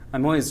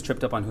I'm always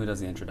tripped up on who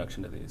does the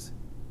introduction to these.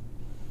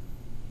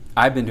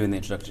 I've been doing the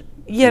introduction.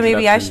 Yeah,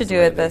 maybe I should do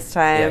it this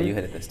time. Yeah, you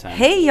hit it this time.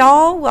 Hey,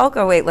 y'all.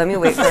 Welcome. Wait, let me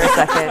wait for a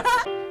second.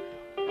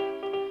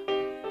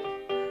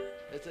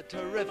 It's a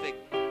terrific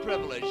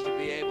privilege to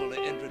be able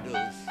to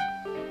introduce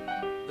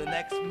the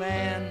next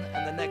man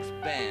and the next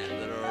band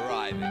that are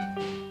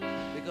arriving.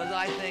 Because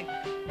I think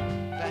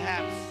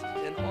perhaps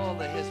in all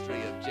the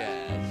history of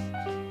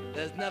jazz,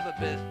 there's never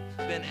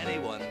been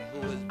anyone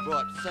who has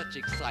brought such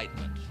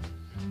excitement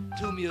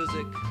to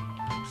music,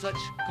 such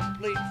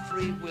complete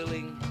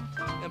freewheeling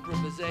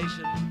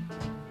improvisation.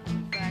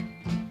 In fact,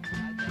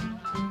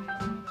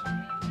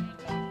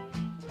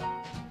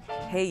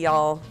 Hey,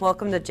 y'all.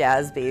 Welcome to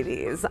Jazz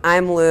Babies.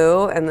 I'm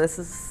Lou, and this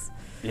is...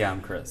 Yeah,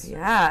 I'm Chris.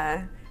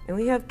 Yeah. And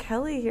we have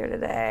Kelly here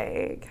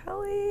today.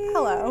 Kelly.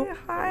 Hello.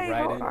 Hi,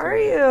 Right how into are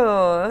it. you?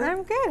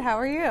 I'm good. How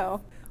are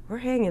you? We're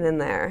hanging in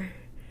there.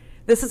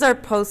 This is our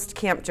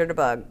post-Camp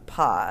Jitterbug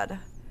pod.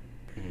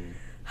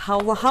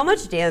 How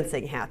much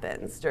dancing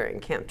happens during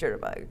Camp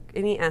Jitterbug?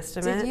 Any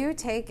estimate? Did you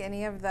take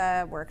any of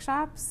the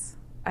workshops?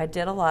 I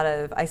did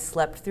I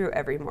slept through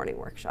every morning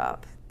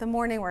workshop. The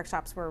morning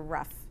workshops were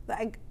rough.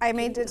 I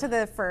made it to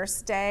the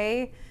first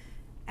day,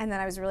 and then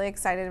I was really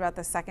excited about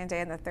the second day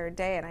and the third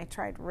day, and I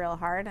tried real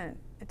hard, and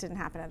it didn't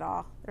happen at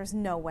all. There's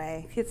no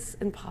way. It's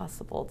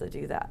impossible to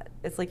do that.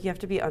 It's like you have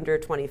to be under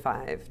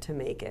 25 to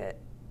make it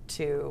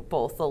to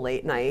both the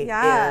late night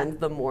and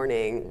the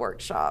morning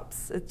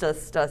workshops. It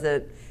just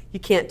doesn't, you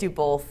can't do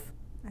both.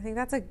 I think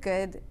that's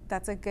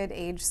a good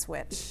age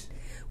switch.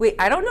 Wait,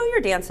 I don't know your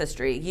dance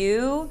history.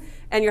 You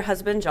and your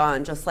husband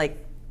John just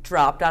like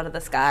dropped out of the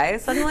sky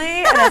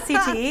suddenly at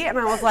SCT, and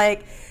I was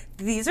like,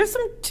 these are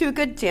some two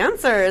good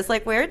dancers.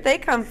 Like, where'd they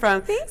come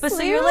from? Thanks, but so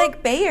Lou. you're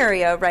like Bay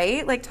Area,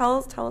 right? Like, tell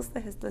us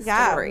the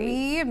story.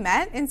 We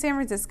met in San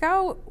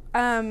Francisco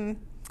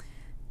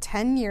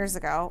 10 years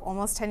ago,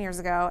 almost 10 years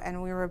ago,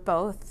 and we were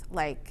both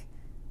like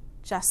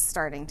just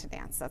starting to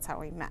dance. That's how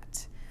we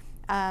met.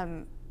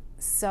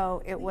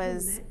 So it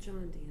was.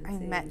 I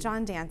met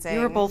John dancing.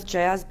 You were both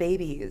jazz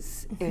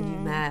babies, and you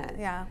met.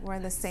 Yeah, we're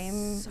the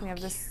same. So we have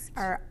this.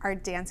 cute. Our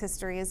dance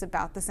history is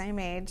about the same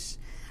age.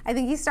 I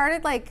think he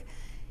started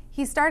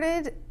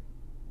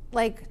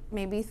like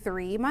maybe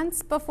 3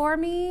 months before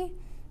me,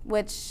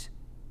 which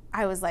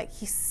I was like,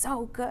 he's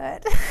so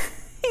good.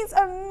 He's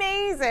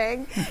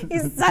amazing.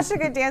 He's such a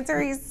good dancer.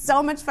 He's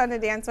so much fun to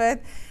dance with,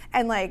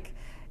 and like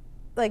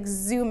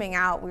zooming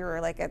out, we were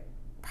like at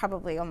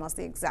probably almost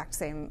the exact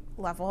same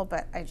level,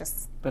 but I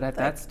just. But at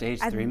that stage,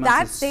 3 months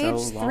that is stage,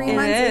 so long. 3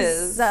 months It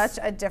is is. such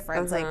a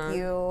difference. Uh-huh.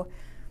 Like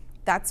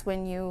that's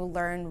when you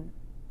learn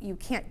you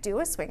can't do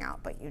a swing out,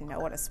 but you know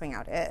what a swing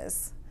out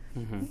is.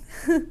 Mm-hmm.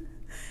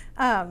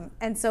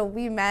 And so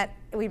we met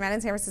in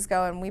San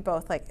Francisco, and we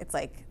both it's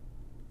like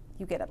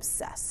you get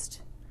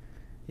obsessed.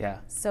 Yeah.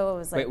 So it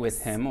was like Wait,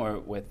 with him or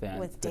with the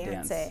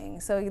dancing.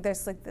 dance? So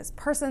there's like this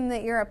person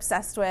that you're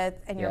obsessed with,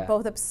 and you're Yeah.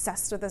 both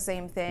obsessed with the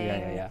same thing.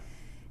 Yeah.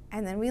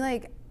 And then we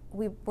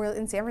were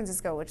in San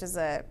Francisco, which is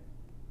a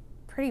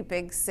pretty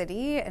big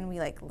city, and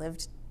we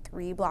lived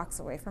 3 blocks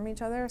away from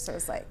each other. So it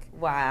was like,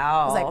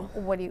 Wow. I was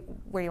like, where do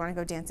you want to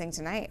go dancing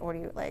tonight? What do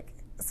you like?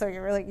 So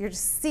you're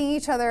just seeing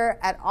each other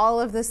at all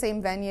of the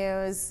same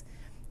venues.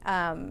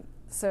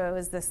 So it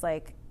was this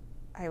I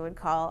would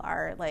call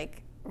our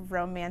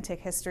romantic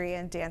history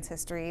and dance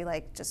history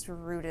just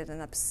rooted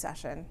in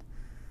obsession.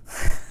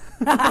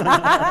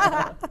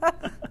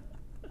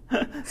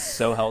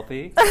 So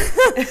healthy.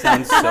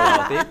 Sounds so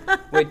healthy.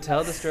 Wait,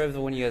 tell the story of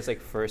when you guys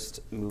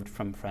first moved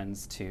from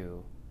friends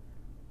to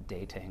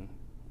dating.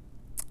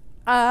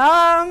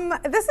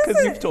 This is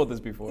Because you've told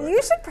this before.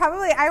 You should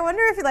probably. I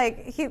wonder if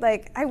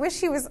I wish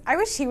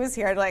he was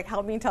here to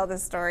help me tell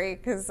this story,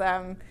 because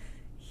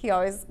he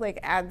always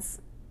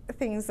adds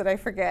things that I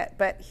forget.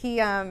 But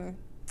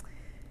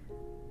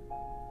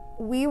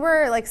we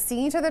were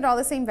seeing each other at all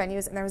the same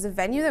venues, and there was a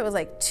venue that was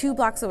 2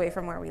 blocks away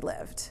from where we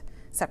lived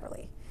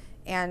separately.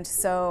 And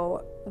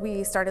so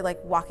we started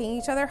walking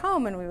each other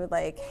home, and we would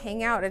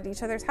hang out at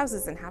each other's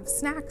houses and have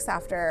snacks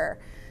after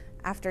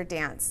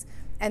dance.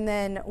 And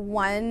then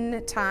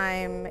one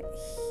time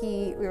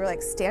we were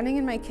standing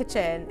in my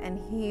kitchen, and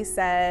he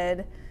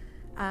said,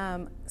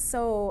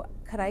 so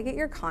could I get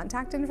your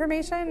contact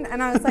information?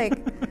 And I was like,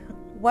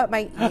 what,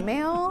 my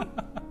email?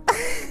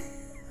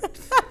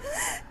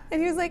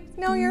 And he was like,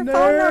 no, your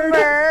phone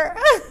number.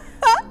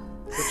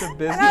 Such a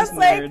business And I was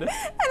nerd. and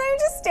I'm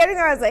just standing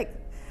there. I was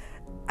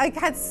I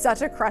had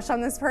such a crush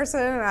on this person,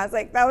 and I was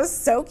like, that was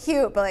so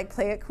cute, but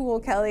play it cool,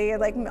 Kelly,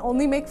 and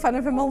only make fun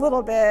of him a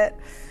little bit.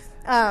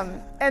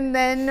 And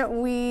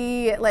then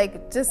we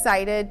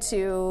decided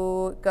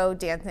to go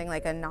dancing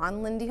a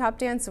non-Lindy Hop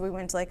dance. So we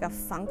went to a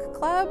funk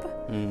club.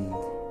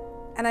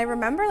 And I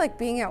remember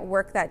being at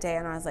work that day,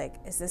 and I was like,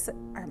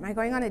 am I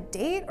going on a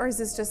date, or is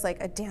this just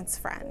a dance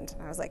friend?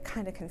 And I was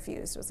kind of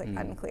confused. It was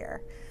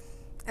unclear.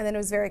 And then it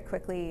was very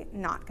quickly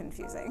not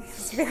confusing. It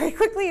was very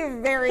quickly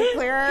very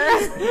clear.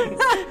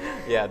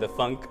 Yeah, the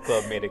funk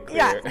club made it clear.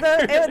 Yeah,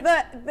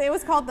 it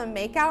was called the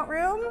Makeout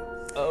Room.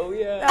 Oh,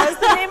 yeah. That was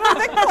the name of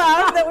the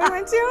club that we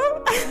went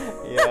to.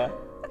 Yeah.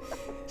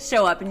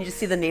 Show up and you just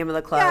see the name of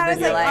the club Yeah,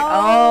 and you're like, like,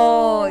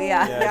 oh. oh,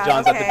 yeah. Yeah,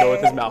 John's at the door with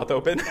okay. his mouth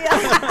open.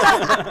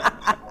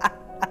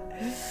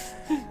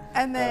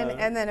 And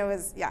then it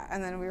was,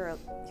 and then we were,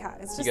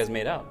 it's just. You guys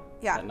made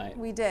out that night.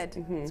 We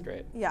did. That's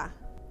great. Yeah.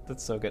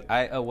 That's so good.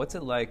 What's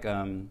it like,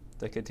 to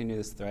continue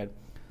this thread,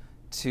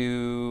 so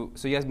you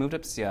guys moved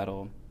up to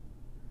Seattle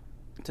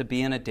to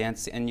be in a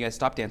dance, and you guys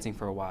stopped dancing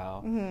for a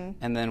while,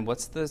 and then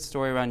what's the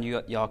story around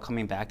y'all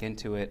coming back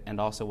into it, and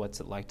also what's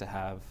it like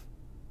to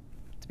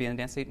be in a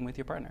dance scene with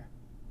your partner?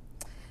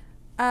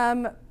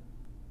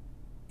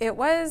 It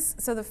was,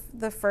 so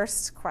the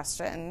first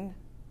question,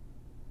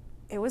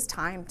 it was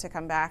time to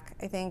come back.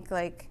 I think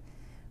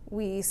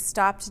we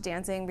stopped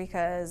dancing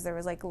because there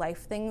was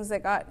life things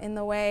that got in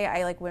the way.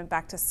 I went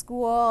back to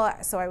school,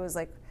 so I was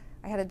I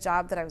had a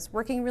job that I was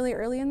working really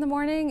early in the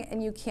morning,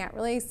 and you can't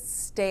really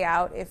stay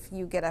out if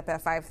you get up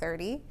at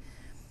 5:30.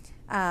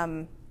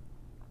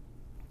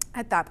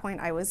 At that point,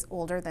 I was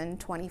older than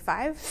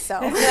 25, so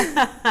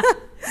that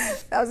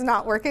was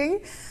not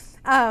working.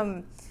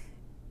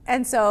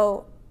 And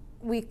so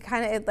we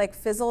it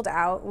fizzled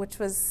out, which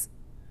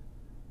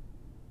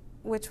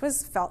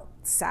felt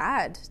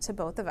sad to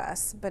both of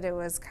us, but it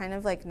was kind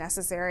of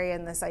necessary,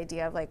 and this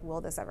idea of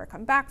will this ever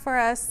come back for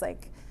us?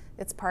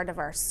 It's part of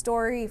our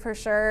story for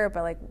sure,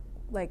 but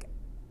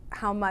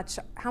how much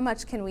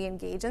can we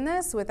engage in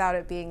this without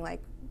it being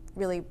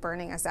really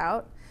burning us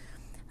out?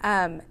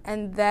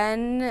 And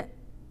then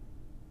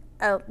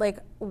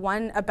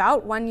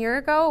about 1 year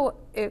ago,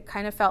 it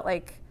kind of felt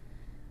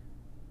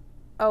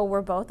oh,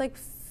 we're both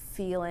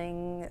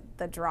feeling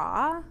the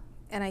draw.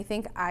 And I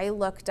think I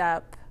looked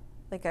up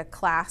a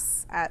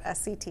class at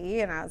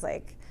SCT, and I was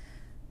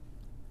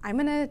I'm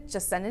gonna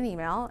just send an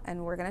email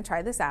and we're gonna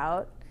try this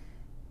out.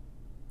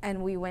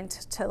 And we went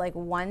to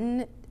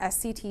one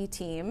SCT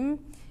team,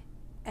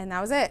 and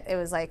that was it. It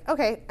was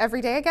okay,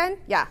 every day again?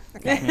 Yeah,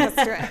 okay, let's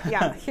do it.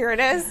 Yeah, here it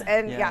is,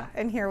 and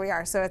and here we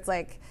are. So it's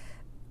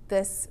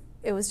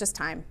it was just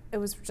time. It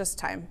was just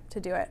time to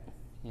do it.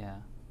 Yeah.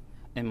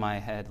 In my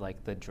head,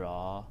 the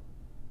draw,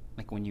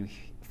 when you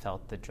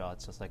felt the draw,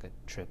 it's just a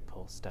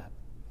triple step.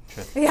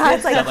 Yeah,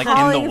 it's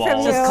calling in the from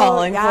walls. you. Just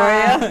calling for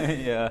you.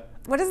 Yeah.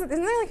 What is it?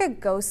 Isn't there a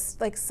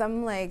ghost,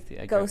 some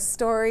ghost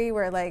story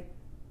where I'm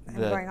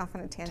going off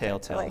on a tangent.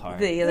 Telltale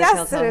heart. Yes,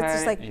 telltale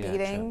it's heart. just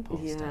beating.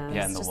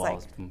 Yeah, and the just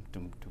walls. Boom,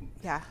 boom, boom.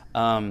 Yeah.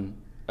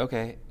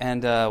 Okay,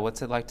 and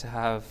what's it like to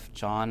have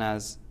John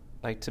as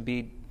to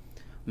be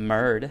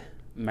married?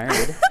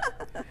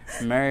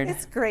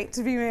 It's great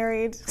to be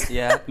married.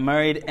 Yeah,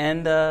 married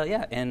and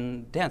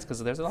and dance,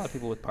 because there's a lot of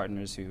people with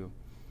partners who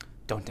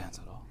don't dance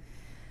at all.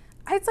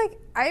 It's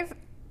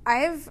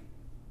I've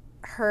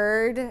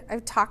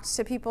talked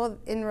to people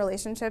in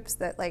relationships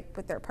that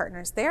with their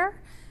partners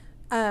there,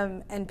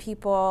 and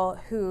people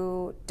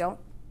who don't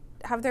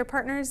have their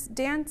partners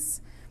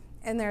dance,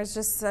 and there's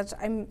just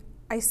I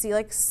see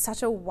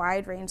such a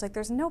wide range.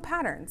 There's no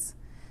patterns.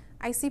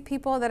 I see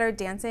people that are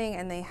dancing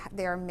and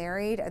they are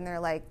married, and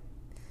they're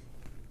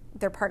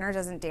their partner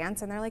doesn't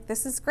dance, and they're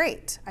this is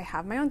great. I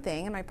have my own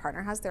thing and my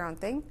partner has their own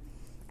thing.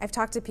 I've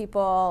talked to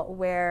people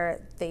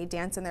where they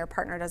dance and their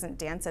partner doesn't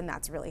dance, and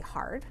that's really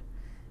hard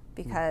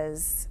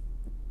because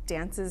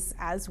dances,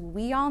 as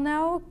we all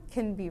know,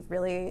 can be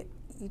really,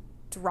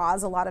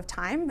 draws a lot of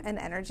time and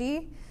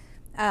energy.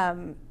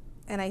 And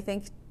I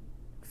think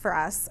for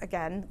us,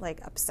 again,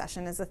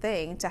 obsession is a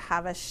thing. To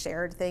have a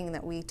shared thing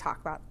that we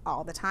talk about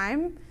all the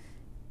time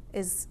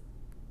is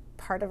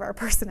part of our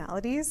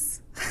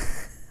personalities.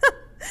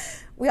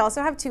 We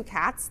also have 2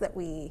 cats that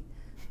we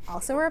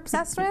also are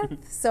obsessed with.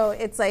 So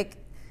it's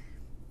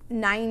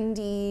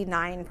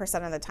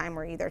 99% of the time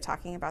we're either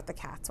talking about the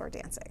cats or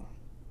dancing.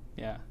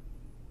 Yeah,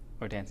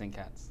 or dancing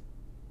cats.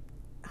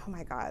 Oh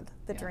my God,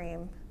 the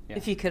dream. Yeah.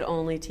 If you could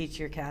only teach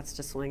your cats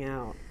to swing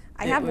out.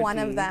 I have one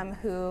of them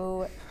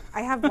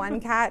I have one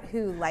cat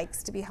who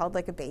likes to be held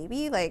like a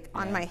baby,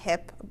 on my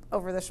hip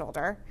over the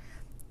shoulder.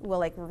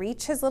 Will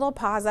reach his little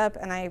paws up,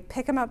 and I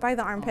pick him up by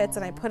the armpits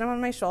and I put him on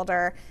my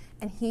shoulder,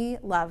 and he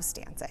loves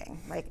dancing.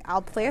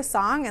 I'll play a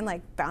song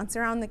and bounce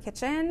around the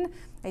kitchen.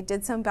 I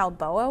did some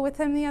Balboa with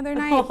him the other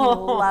night. He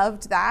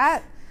loved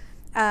that.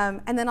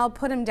 And then I'll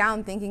put him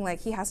down thinking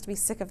he has to be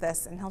sick of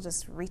this, and he'll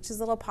just reach his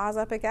little paws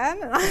up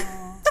again.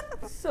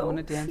 So I want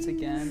to dance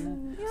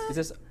again. Yeah. Is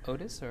this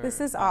Otis or? This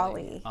is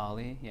Ollie.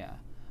 Ollie, yeah.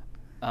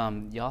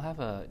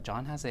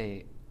 John has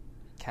a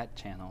cat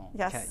channel.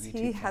 Yes, cat YouTube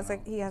he has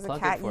channel. he has Plug a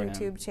cat it for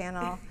YouTube him.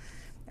 channel.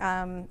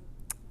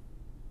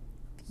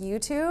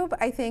 YouTube,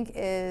 I think,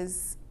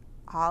 is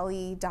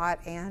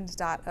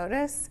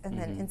ollie.and.otis, and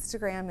then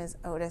Instagram is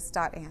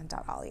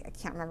otis.and.ollie. I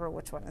can't remember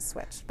which one is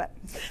switched, but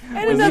Was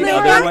the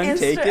other one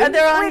taken?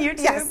 They're on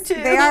YouTube yes, too.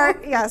 they are.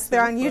 Yes,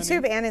 they're on funny.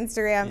 YouTube and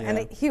Instagram. Yeah.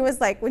 And he was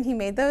when he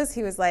made those,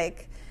 he was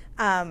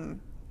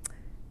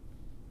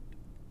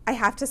I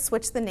have to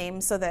switch the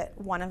names so that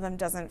one of them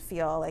doesn't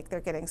feel like they're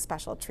getting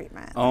special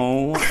treatment.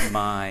 Oh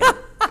my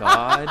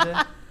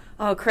God.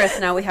 Oh, Chris,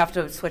 now we have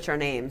to switch our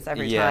names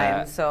every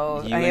time.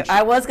 So You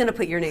I was going to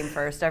put your name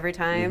first every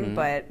time,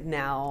 but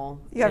now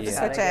You have to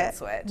gotta switch get it.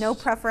 switched. No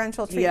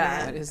preferential treatment.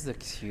 Yeah. That is the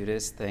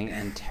cutest thing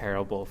and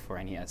terrible for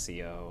any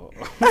SEO.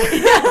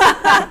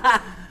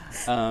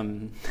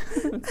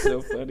 It's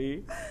so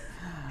funny.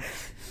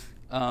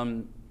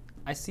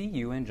 I see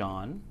you and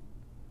John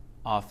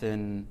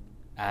often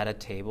at a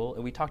table,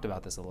 and we talked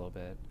about this a little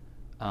bit,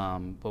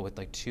 but with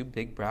like 2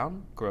 big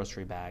brown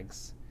grocery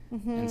bags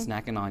and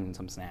snacking on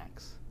some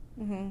snacks.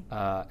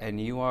 And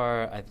you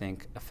are, I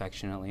think,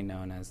 affectionately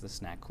known as the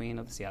snack queen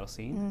of the Seattle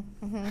scene.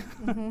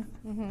 Do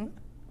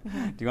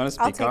you want to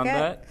speak on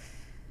that?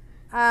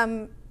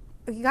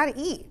 You got to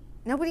eat.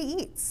 Nobody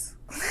eats.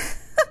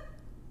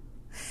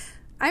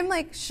 I'm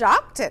like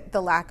shocked at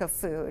the lack of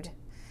food.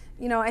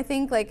 You know, I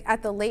think like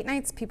at the late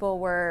nights, people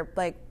were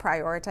like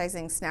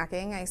prioritizing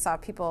snacking. I saw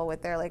people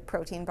with their like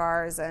protein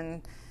bars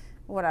and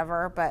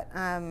whatever, but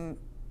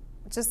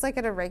just like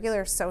at a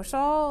regular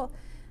social,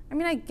 I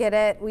mean, I get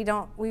it. We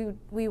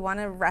want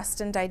to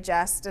rest and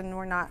digest, and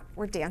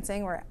we're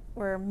dancing,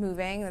 we're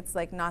moving. It's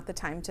like not the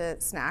time to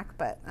snack,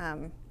 but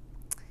I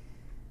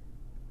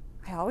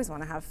always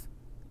want to have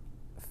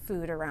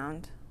food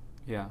around.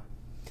 Yeah.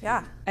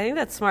 Yeah. I think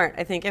that's smart.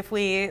 I think if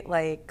we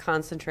like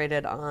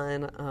concentrated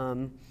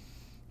on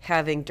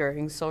having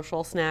during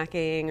social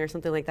snacking or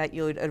something like that,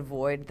 you would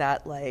avoid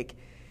that like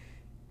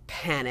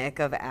panic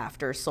of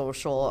after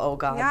social, oh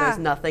God, there's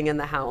nothing in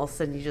the house,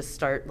 and you just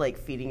start like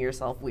feeding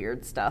yourself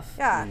weird stuff.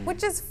 Yeah,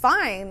 which is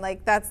fine.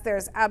 Like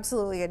there's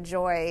absolutely a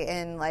joy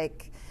in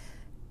like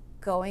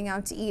going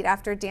out to eat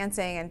after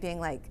dancing and being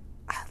like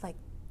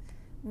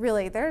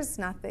really there's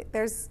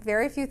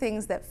very few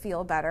things that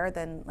feel better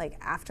than like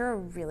after a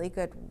really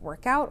good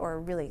workout or a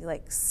really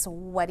like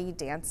sweaty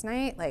dance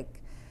night,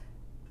 like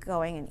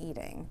going and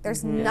eating.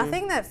 There's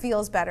nothing that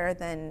feels better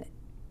than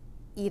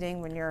eating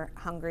when you're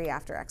hungry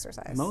after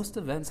exercise. Most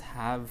events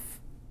have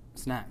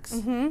snacks,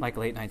 like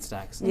late night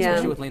snacks,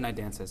 especially with late night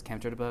dances.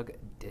 Camp Jitterbug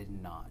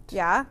did not.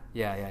 Yeah?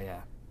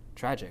 Yeah.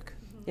 Tragic.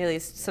 At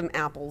least some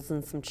apples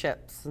and some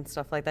chips and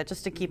stuff like that,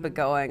 just to keep it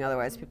going.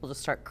 Otherwise, people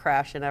just start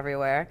crashing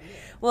everywhere.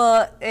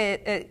 Well,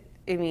 I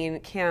mean,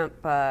 Camp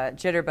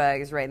Jitterbug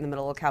is right in the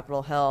middle of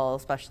Capitol Hill,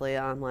 especially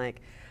on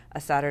like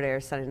a Saturday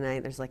or Sunday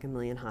night. There's like a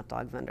million hot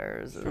dog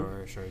vendors.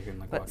 Sure. You can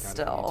like But walk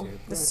still. out of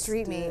The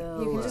street meat.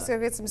 You can just go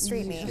get some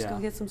street meat. Just go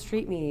get some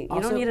street meat. You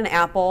Also- don't need an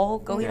apple.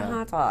 Go eat a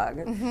hot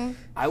dog.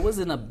 I was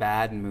in a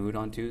bad mood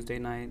on Tuesday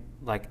night.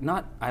 Like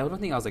I don't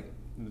think I was like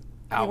You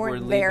outwardly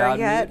weren't there bad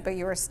yet, mood, but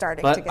you were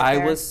starting but to get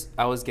there.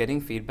 I was getting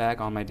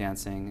feedback on my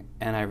dancing,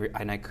 and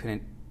I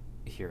couldn't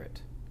hear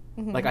it.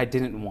 Like I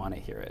didn't want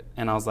to hear it,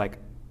 and I was like,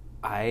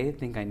 I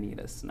think I need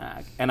a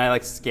snack, and I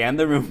like scanned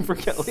the room for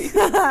Kelly.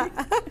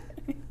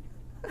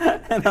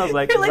 And I was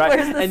like, You're like, right.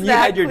 "Where's the And you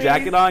snack, had your please?"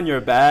 jacket on,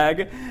 your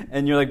bag,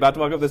 and you're like about to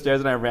walk up the stairs,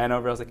 and I ran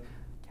over. I was like,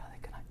 Kelly,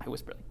 I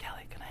whispered, like,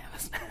 Kelly, can I have a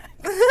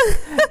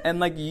snack? And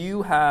like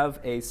you have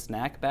a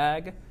snack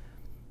bag,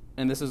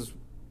 and this is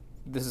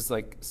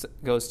like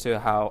goes to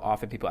how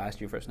often people ask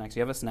you for snacks.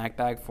 You have a snack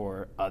bag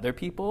for other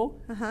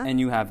people, and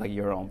you have like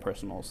your own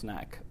personal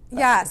snack bag.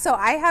 Yeah, so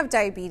I have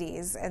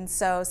diabetes, and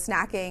so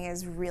snacking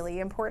is really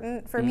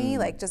important for me.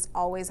 Like just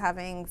always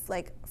having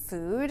like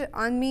food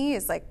on me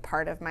is like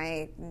part of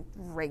my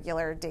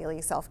regular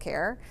daily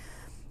self-care.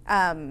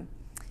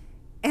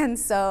 And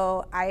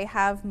so I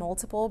have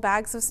multiple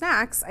bags of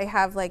snacks. I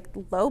have like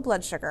low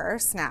blood sugar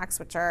snacks,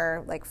 which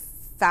are like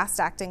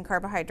fast-acting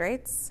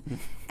carbohydrates,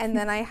 and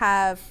then I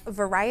have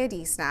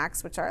variety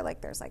snacks, which are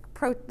like there's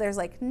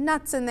like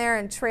nuts in there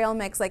and trail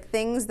mix, like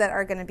things that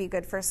are going to be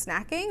good for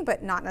snacking,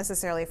 but not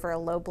necessarily for a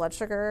low blood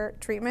sugar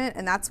treatment.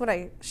 And that's what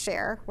I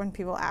share when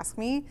people ask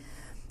me.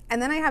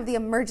 And then I have the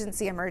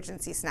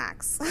emergency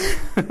snacks,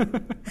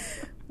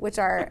 which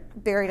are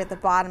buried at the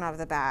bottom of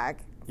the bag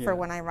for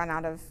when I run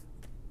out of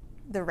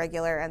the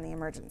regular and the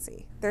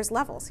emergency. There's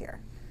levels here.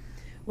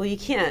 Well, you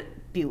can't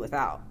be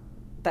without.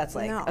 That's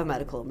like No. a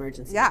medical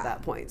emergency Yeah. at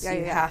that point. So Yeah,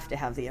 you yeah. have to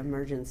have the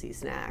emergency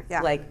snack.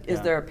 Yeah. Like, is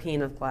Yeah. there a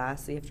pane of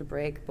glass that you have to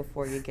break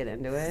before you get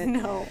into it?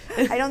 No,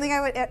 I don't think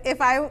I would.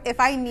 If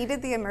I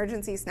needed the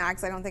emergency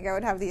snacks, I don't think I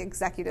would have the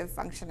executive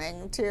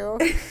functioning to.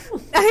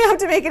 I have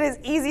to make it as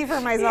easy for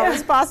myself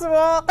as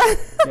possible.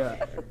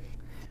 Yeah.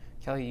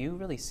 Kelly, you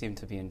really seem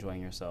to be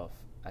enjoying yourself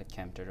at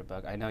Camp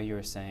Jitterbug. I know you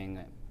were saying,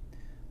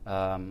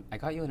 I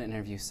got you in an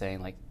interview saying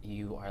like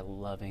you are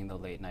loving the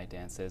late night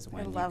dances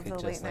when you love could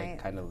the just late like night.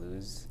 kind of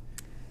lose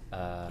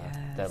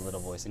that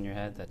little voice in your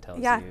head that tells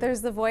Yeah, you.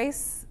 there's the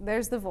voice,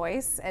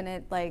 and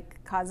it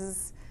like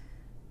causes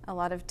a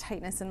lot of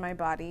tightness in my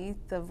body.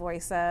 The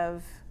voice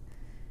of,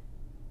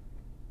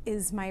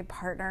 is my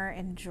partner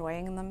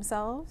enjoying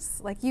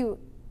themselves? Like you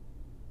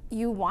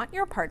want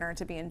your partner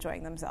to be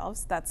enjoying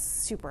themselves. That's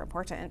super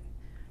important.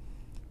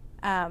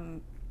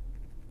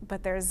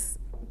 But there's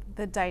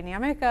the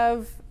dynamic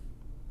of,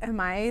 am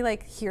I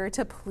like here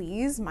to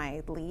please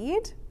my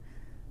lead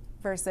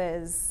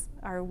versus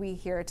are we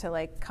here to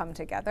like come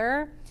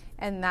together?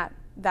 And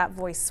that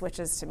voice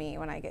switches to me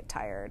when I get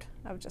tired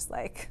of just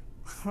like,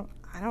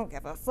 I don't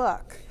give a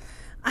fuck.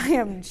 I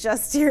am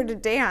just here to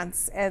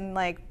dance, and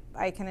like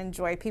I can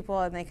enjoy people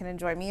and they can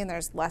enjoy me, and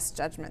there's less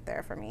judgment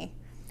there for me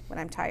when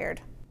I'm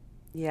tired.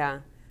 Yeah.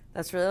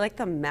 That's really like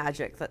the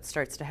magic that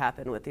starts to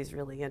happen with these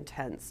really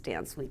intense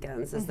dance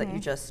weekends is that you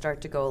just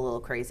start to go a little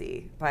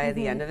crazy by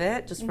the end of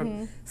it, just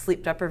from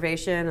sleep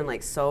deprivation and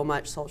like so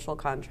much social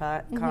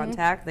contact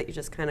that you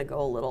just kind of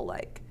go a little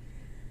like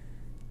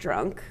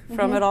drunk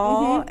from it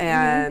all.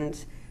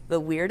 And the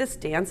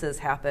weirdest dances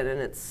happen, and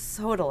it's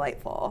so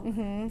delightful.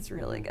 It's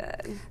really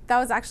good. That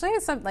was actually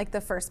like the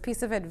first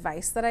piece of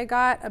advice that I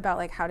got about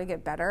like how to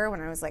get better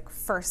when I was like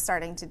first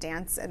starting to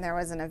dance, and there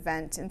was an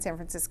event in San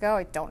Francisco.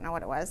 I don't know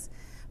what it was,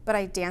 but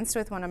I danced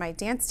with one of my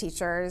dance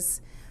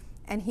teachers,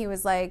 and he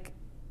was like,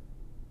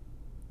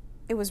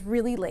 it was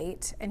really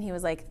late, and he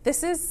was like,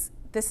 this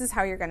is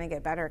how you're going to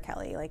get better,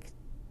 Kelly. Like,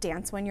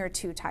 dance when you're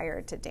too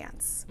tired to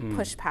dance.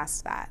 Push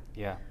past that.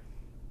 Yeah.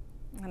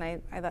 And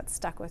I that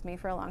stuck with me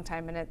for a long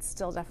time, and it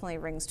still definitely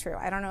rings true.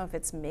 I don't know if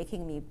it's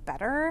making me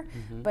better,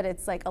 but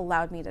it's like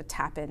allowed me to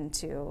tap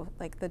into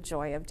like the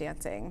joy of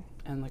dancing.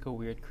 And like a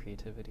weird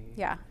creativity.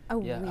 Yeah,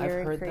 I've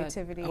heard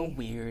creativity. A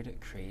weird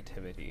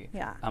creativity.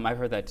 Yeah. I've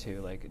heard that too.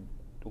 Like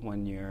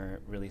when you're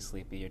really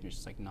sleepy and you're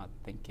just like not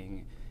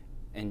thinking,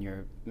 and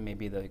you're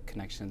maybe the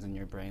connections in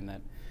your brain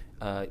that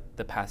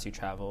the paths you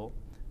travel.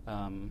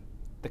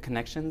 The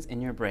connections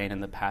in your brain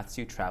and the paths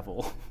you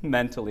travel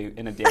mentally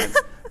in a dance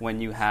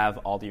when you have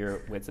all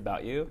your wits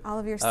about you. All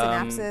of your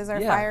synapses are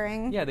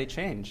firing. Yeah, they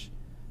change.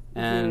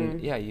 And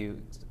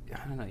you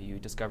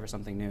discover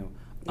something new.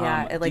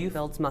 Yeah, it like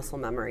builds muscle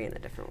memory in a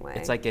different way.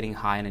 It's like getting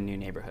high in a new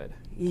neighborhood.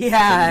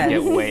 Yeah.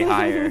 You get way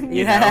higher.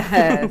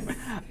 Yes.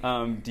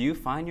 Do you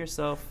find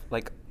yourself,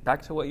 like,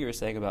 back to what you were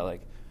saying about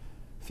like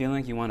feeling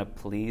like you want to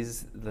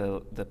please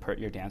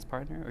your dance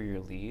partner or your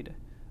lead?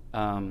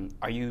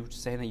 Are you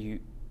saying that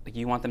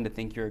you want them to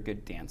think you're a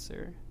good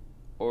dancer,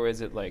 or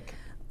is it like?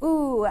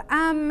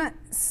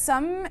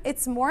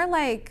 It's more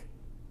like,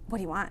 what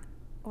do you want?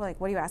 Like,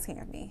 what are you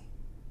asking of me?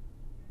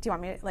 Do you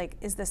want me to, like,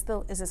 is this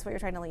what you're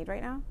trying to lead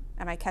right now?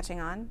 Am I catching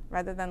on?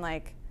 Rather than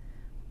like,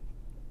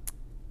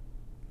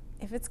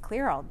 if it's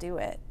clear, I'll do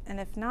it. And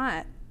if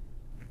not,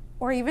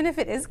 or even if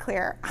it is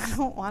clear, I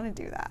don't want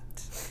to do that.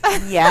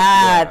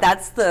 Yeah,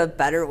 that's the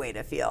better way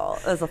to feel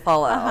as a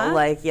follow.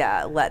 Like,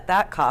 yeah, let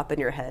that cop in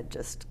your head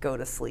just go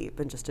to sleep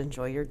and just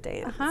enjoy your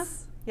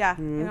dance. Yeah,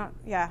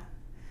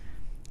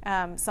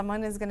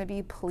 someone is going to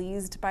be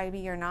pleased by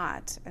me or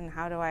not, and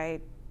how do I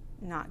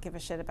not give a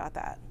shit about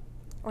that?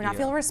 Or not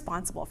feel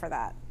responsible for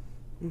that?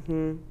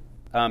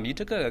 You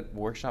took a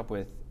workshop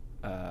with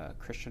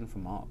Christian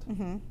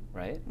Vermalt,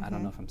 right? I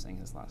don't know if I'm saying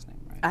his last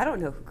name right. I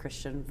don't know who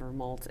Christian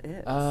Vermalt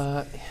is.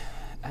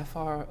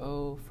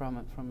 F-R-O from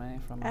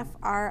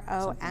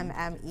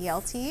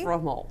F-R-O-M-M-E-L-T.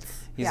 Vermalt.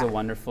 He's a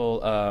wonderful,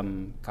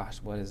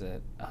 what is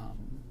it?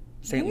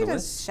 St. Louis?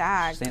 Just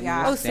shagged, St.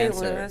 yeah. Louis St.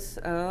 dancer. Louis.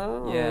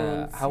 Oh.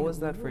 Yeah. How was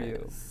that for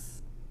you?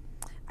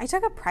 I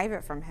took a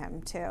private from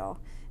him too,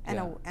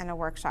 and a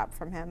workshop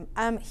from him.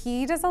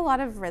 He does a lot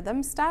of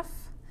rhythm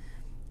stuff.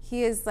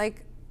 He is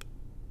like,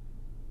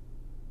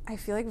 I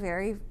feel like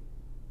very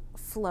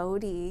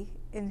floaty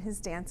in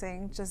his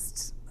dancing,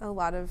 just a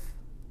lot of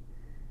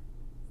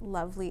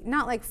lovely,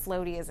 not like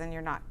floaty as in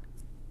you're not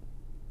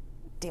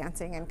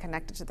dancing and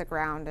connected to the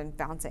ground and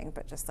bouncing,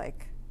 but just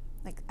like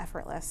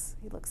effortless.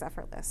 He looks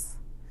effortless.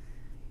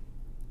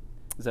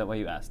 Is that why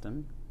you asked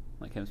him,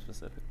 like him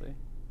specifically?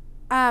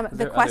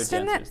 The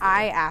question that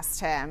I asked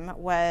him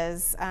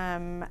was,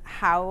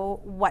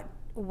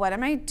 what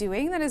am I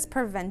doing that is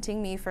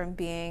preventing me from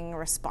being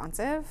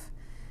responsive,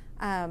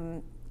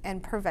 and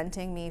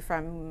preventing me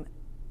from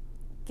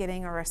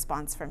getting a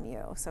response from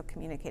you, so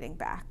communicating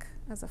back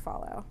as a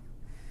follow.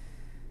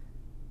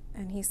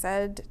 And he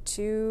said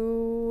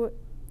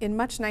in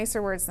much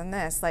nicer words than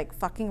this, like,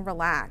 fucking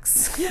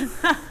relax.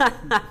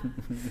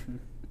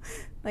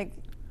 Like,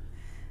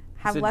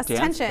 have less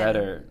dance tension.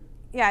 Better.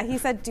 Yeah, he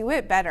said do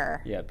it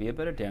better. Yeah, be a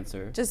better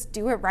dancer. Just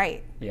do it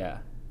right. Yeah,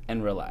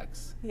 and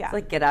relax. Yeah. It's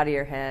like, get out of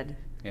your head.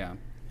 Yeah.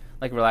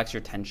 Like, relax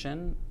your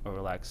tension or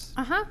relax.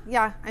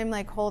 Yeah, I'm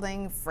like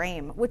holding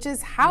frame, which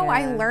is how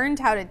I learned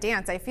how to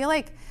dance. I feel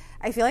like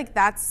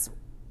that's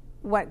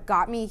what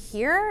got me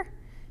here,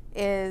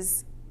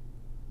 is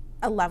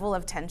a level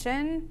of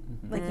tension.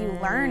 Like, you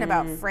learn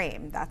about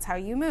frame. That's how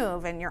you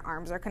move, and your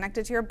arms are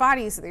connected to your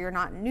body so that you're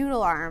not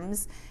noodle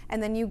arms.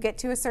 And then you get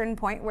to a certain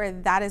point where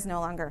that is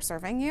no longer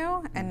serving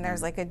you, and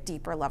there's like a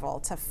deeper level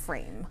to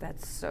frame.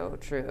 That's so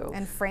true.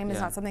 And frame is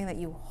not something that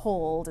you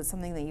hold, it's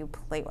something that you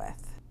play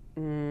with.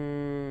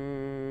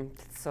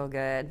 That's so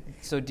good.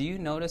 So do you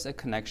notice a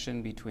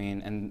connection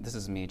between, and this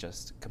is me,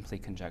 just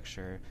complete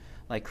conjecture,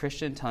 like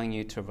Christian telling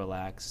you to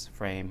relax,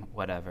 frame,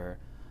 whatever,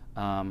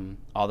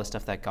 all the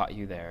stuff that got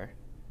you there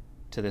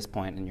to this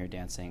point in your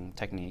dancing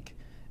technique,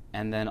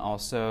 and then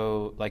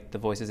also like the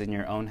voices in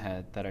your own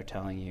head that are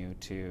telling you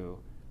to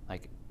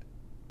like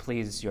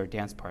please your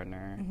dance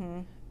partner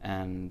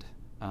and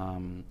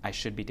I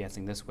should be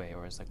dancing this way,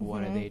 or it's like,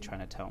 what are they trying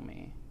to tell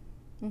me?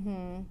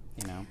 You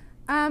know?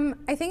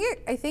 I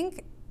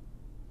think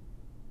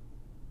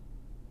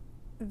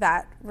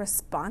that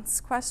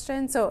response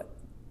question, so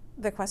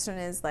the question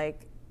is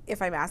like,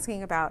 if I'm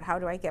asking about how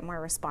do I get more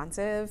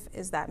responsive,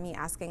 is that me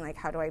asking like,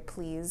 how do I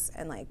please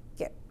and like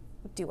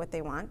do what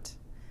they want?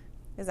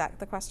 Is that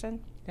the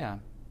question? Yeah.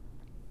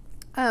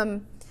 I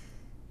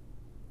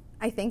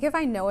think if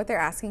I know what they're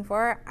asking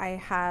for, I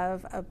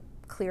have a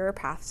clearer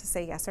path to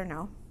say yes or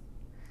no.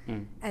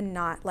 And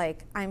not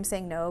like, I'm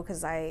saying no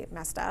because I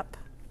messed up.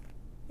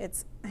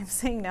 I'm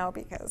saying no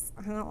because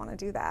I don't want to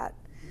do that.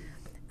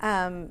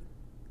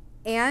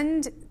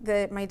 And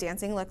my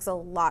dancing looks a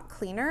lot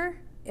cleaner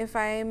if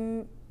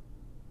I'm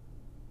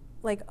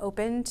like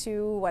open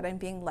to what I'm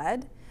being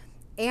led,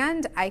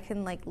 and I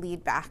can like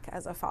lead back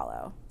as a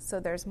follow.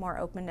 So there's more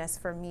openness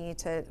for me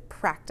to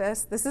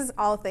practice. This is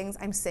all things,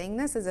 I'm saying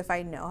this as if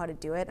I know how to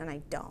do it, and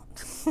I don't.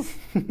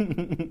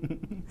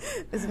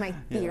 This is my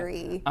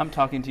theory. Yeah. I'm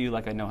talking to you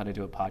like I know how to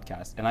do a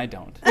podcast, and I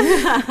don't.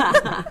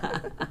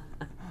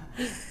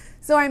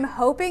 So I'm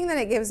hoping that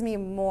it gives me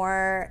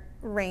more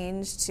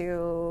range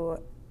to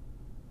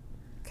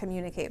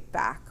communicate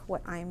back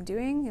what I'm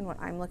doing and what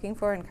I'm looking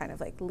for, and kind of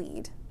like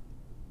lead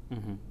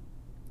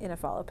in a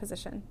follow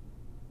position.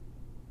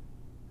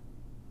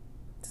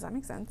 Does that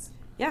make sense?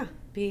 Yeah,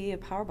 be a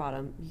power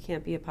bottom. You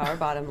can't be a power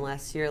bottom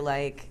unless you're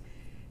like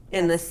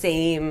in the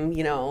same,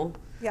 you know.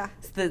 Yeah.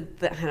 I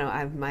don't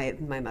know.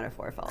 My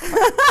metaphor fell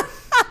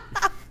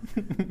apart.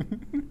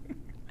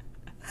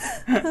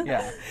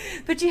 Yeah.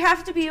 But you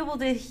have to be able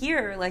to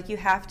hear, like you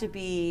have to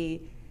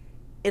be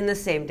in the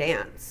same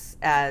dance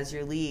as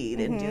your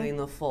lead and doing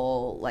the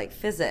full like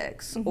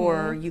physics,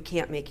 or you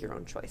can't make your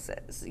own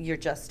choices. You're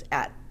just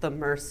at the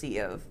mercy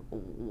of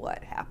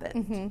what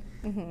happened.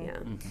 Yeah.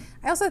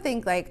 I also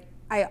think like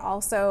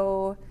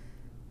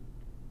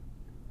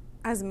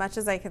as much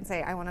as I can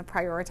say I want to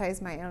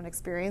prioritize my own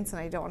experience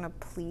and I don't want to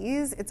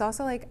please, it's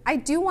also like I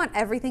do want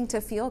everything to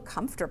feel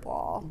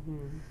comfortable.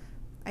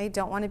 I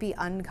don't want to be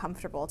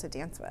uncomfortable to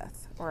dance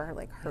with or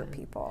like hurt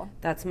people.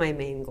 That's my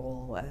main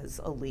goal as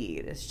a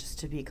lead, is just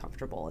to be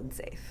comfortable and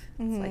safe.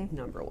 It's like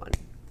number one,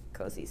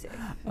 cozy, safe.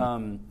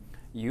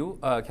 You,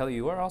 Kelly,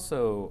 you are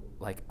also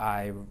like,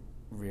 I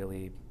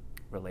really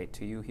relate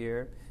to you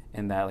here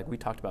in that, like we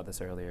talked about this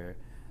earlier,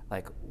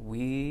 like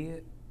we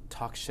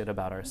talk shit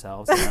about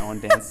ourselves in our own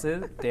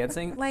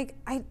dancing. Like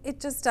it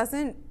just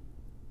doesn't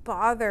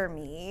bother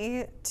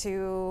me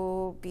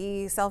to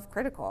be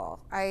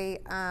self-critical.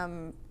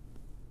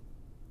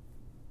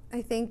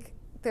 I think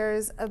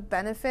there's a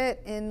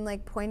benefit in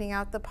like pointing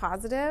out the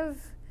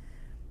positive,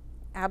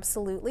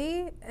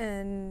 absolutely,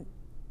 and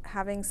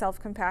having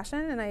self-compassion.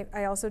 And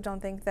I also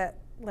don't think that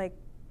like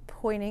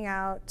pointing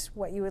out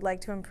what you would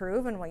like to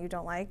improve and what you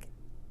don't like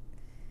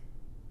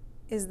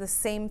is the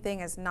same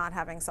thing as not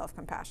having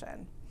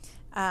self-compassion.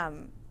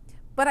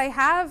 But I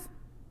have,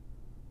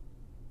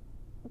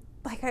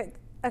 like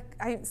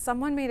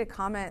someone made a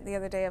comment the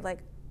other day of like,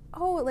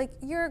 oh, like,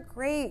 you're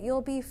great,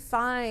 you'll be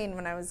fine,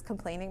 when I was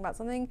complaining about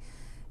something,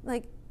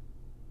 like,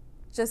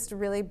 just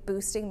really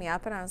boosting me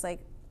up. And I was like,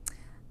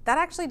 that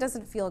actually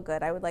doesn't feel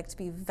good. I would like to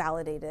be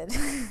validated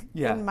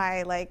in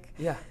my, like,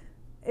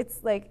 it's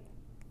like,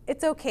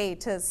 it's okay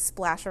to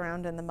splash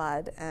around in the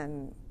mud,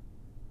 and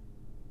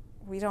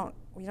we don't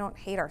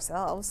hate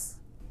ourselves.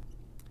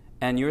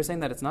 And you were saying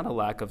that it's not a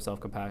lack of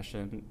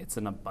self-compassion, it's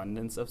an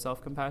abundance of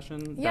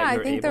self-compassion. Yeah,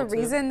 I think the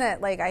reason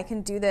that like I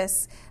can do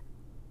this,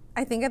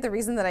 I think that the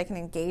reason that I can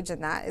engage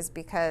in that is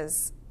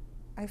because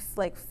I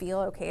like feel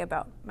okay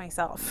about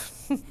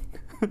myself.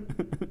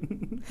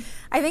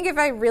 I think if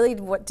I really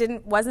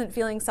wasn't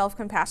feeling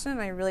self-compassion,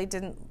 and I really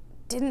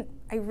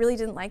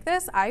didn't like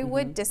this, I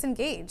would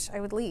disengage. I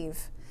would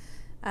leave.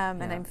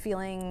 And I'm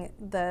feeling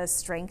the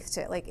strength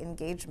to like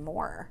engage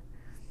more.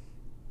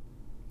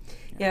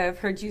 Yeah, I've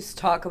heard you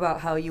talk about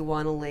how you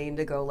want Elaine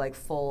to go like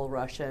full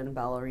Russian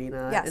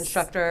ballerina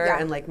instructor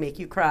and like make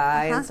you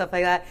cry and stuff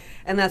like that.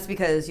 And that's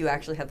because you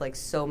actually have like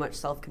so much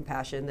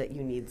self-compassion that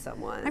you need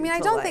someone. I mean, I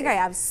don't think I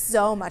have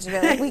so much of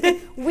it.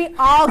 Like we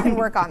all can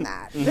work on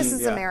that. This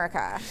is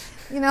America.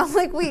 You know,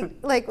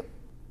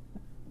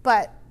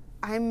 but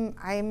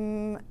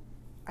I'm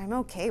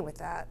okay with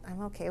that.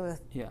 I'm okay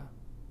with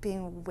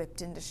being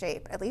whipped into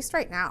shape, at least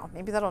right now.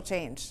 Maybe that'll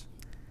change.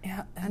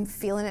 Yeah, I'm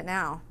feeling it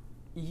now.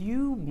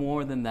 You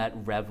more than that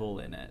revel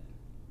in it.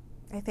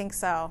 I think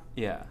so.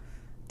 Yeah.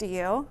 Do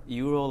you?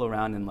 You roll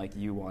around and like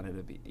you want it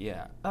to be.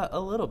 Yeah, a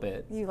little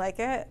bit. You like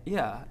it?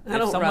 Yeah. I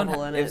don't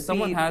revel in it. If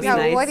someone has,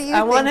 nice. What do you I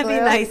think, want to Lou? be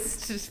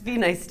nice. Just be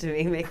nice to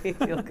me. Make me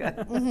feel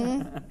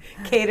good.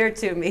 Cater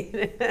to me.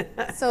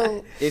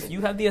 So if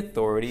you have the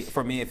authority,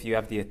 for me, if you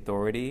have the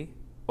authority,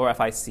 or if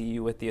I see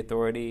you with the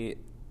authority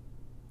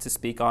to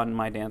speak on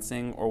my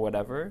dancing or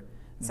whatever,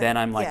 then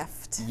I'm like,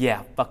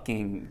 yeah,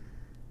 fucking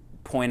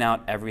point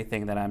out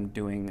everything that I'm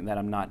doing that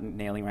I'm not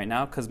nailing right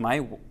now, because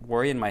my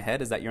worry in my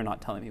head is that you're not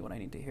telling me what I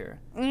need to hear.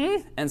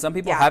 And some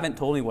people haven't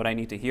told me what I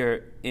need to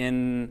hear,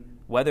 in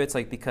whether it's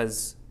like,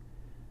 because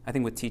I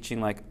think with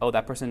teaching, like, oh,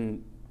 that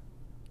person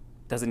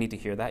doesn't need to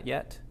hear that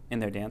yet in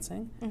their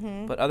dancing.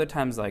 But other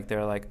times, like,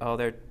 they're like, oh,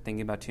 they're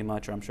thinking about too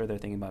much, or I'm sure they're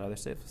thinking about other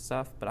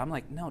stuff. But I'm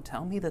like, no,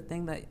 tell me the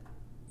thing that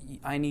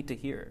I need to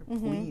hear.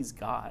 Please,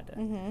 God.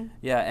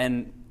 Yeah,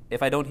 and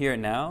if I don't hear it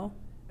now,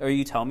 or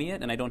you tell me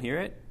it and I don't hear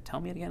it, tell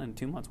me it again in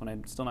 2 months when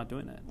I'm still not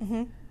doing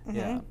it.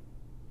 Yeah.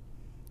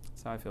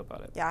 That's how I feel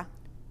about it. Yeah.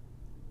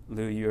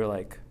 Lou, you're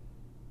like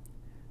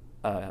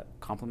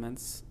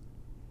compliments,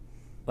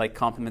 like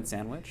compliment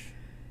sandwich.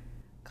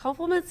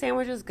 Compliment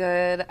sandwich is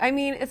good. I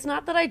mean, it's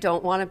not that I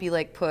don't want to be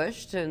like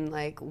pushed and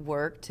like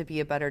work to be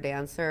a better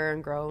dancer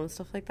and grow and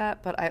stuff like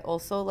that, but I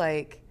also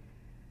like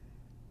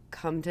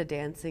come to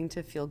dancing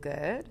to feel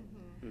good.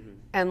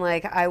 And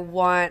like I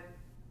want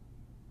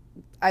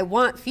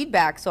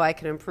feedback so I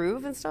can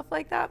improve and stuff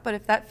like that. But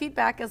if that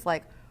feedback is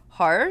like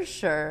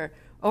harsh or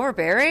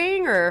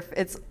overbearing, or if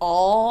it's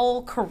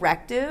all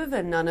corrective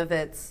and none of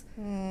it's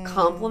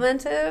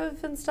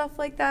complimentive and stuff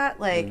like that,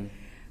 like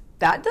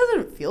that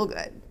doesn't feel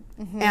good.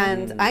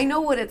 And I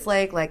know what it's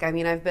like. Like, I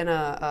mean, I've been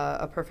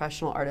a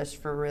professional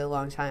artist for a really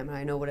long time, and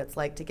I know what it's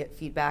like to get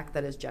feedback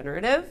that is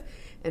generative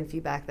and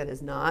feedback that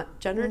is not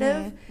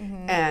generative.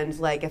 And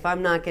like, if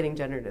I'm not getting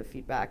generative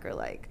feedback or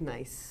like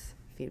nice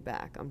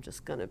feedback, I'm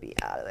just gonna be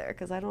out of there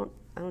because I don't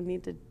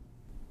need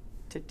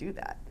to do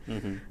that.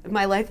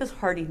 My life is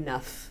hard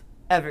enough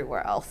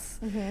everywhere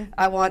else.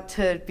 I want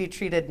to be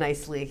treated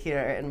nicely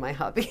here in my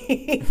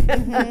hobby.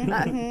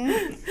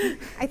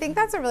 I think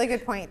that's a really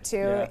good point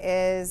too,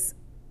 is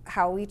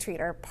how we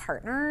treat our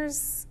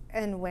partners,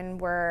 and when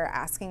we're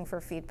asking for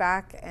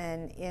feedback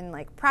and in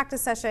like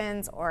practice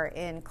sessions or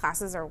in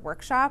classes or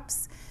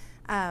workshops,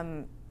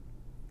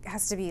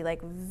 has to be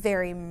like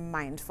very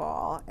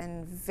mindful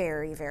and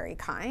very, very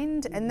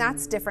kind. And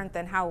that's different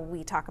than how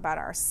we talk about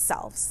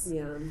ourselves.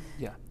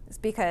 Yeah. It's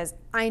because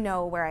I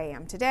know where I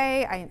am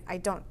today.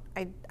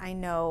 I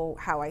know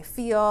how I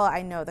feel.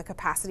 I know the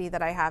capacity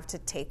that I have to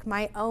take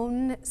my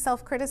own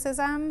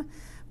self-criticism,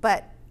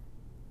 but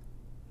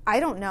I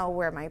don't know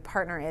where my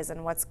partner is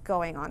and what's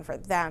going on for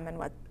them and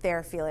what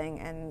they're feeling.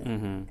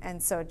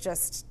 And so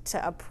just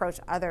to approach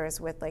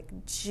others with like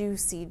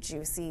juicy,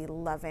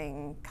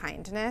 loving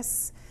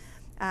kindness,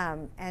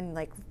 and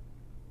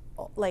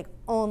like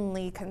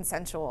only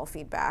consensual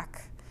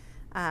feedback.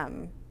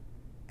 I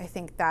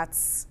think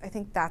that's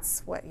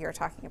what you're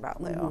talking about,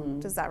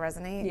 Lou. Does that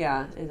resonate?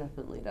 Yeah, it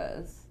definitely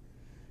does.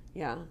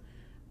 Yeah.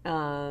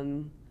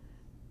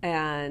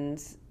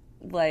 And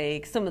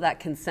like some of that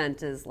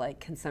consent is like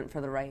consent for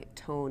the right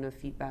tone of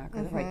feedback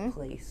or the right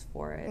place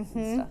for it and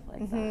stuff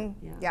like that.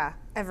 Yeah,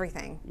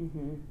 everything.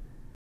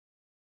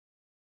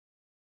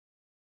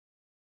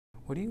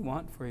 What do you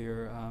want for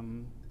your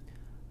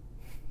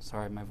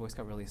sorry, my voice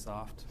got really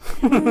soft.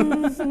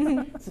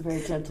 It's a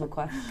very gentle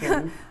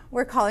question.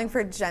 We're calling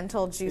for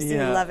gentle, juicy,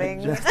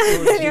 loving.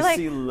 Gentle, You're like,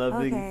 juicy,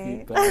 loving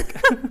okay.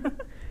 feedback.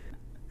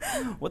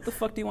 What the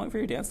fuck do you want for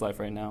your dance life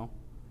right now?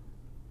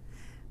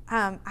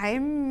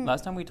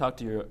 Last time we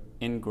talked, you're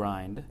in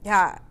grind.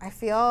 Yeah, I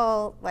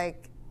feel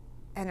like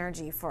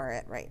energy for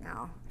it right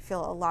now. I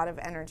feel a lot of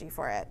energy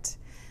for it.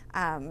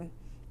 I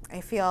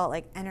feel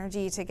like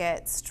energy to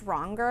get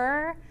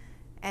stronger,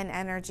 and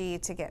energy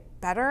to get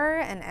better,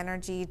 and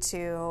energy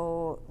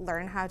to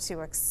learn how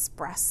to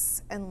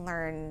express and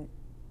learn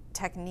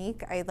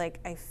technique. I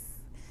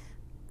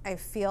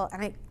feel,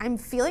 and I'm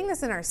feeling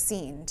this in our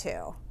scene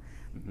too.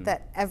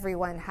 That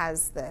everyone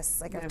has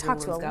this, like I've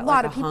talked to a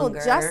lot of people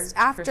just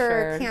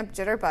after Camp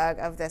Jitterbug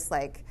of this,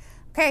 like,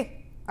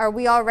 okay, are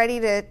we all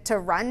ready to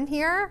run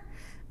here?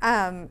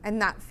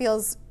 And that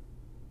feels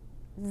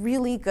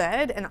really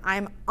good, and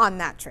I'm on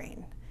that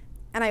train.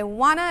 And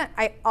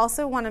I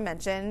also want to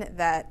mention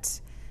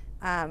that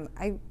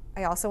I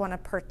also want to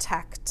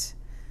protect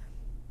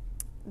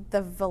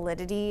the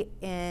validity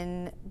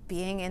in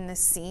being in the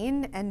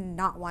scene and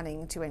not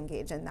wanting to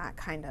engage in that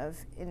kind of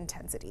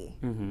intensity.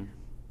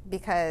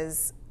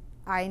 Because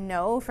I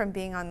know from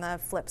being on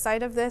the flip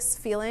side of this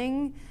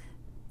feeling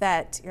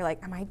that you're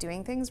like, am I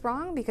doing things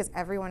wrong? Because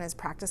everyone is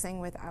practicing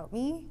without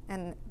me,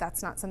 and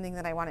that's not something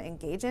that I want to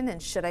engage in.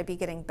 And should I be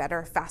getting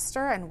better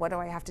faster? And what do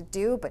I have to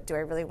do? But do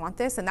I really want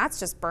this? And that's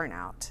just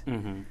burnout,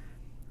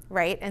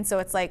 right? And so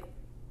it's like,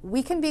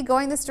 we can be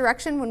going this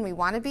direction when we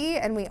want to be,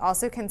 and we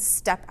also can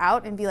step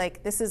out and be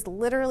like, this is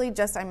literally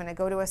just, I'm going to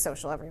go to a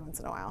social every once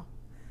in a while.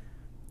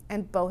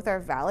 And both are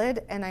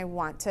valid, and I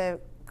want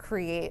to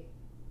create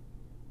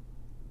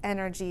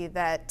energy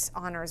that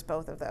honors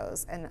both of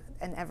those and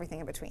everything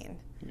in between.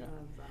 Yeah.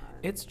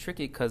 It's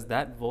tricky because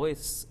that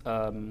voice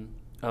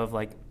of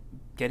like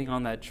getting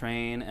on that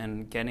train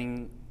and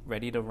getting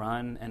ready to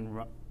run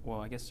and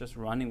I guess just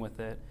running with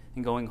it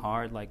and going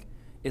hard like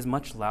is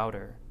much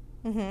louder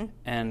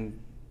and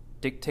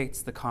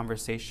dictates the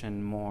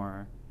conversation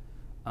more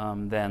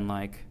than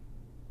like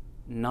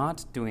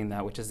not doing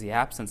that, which is the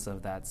absence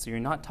of that. So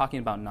you're not talking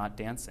about not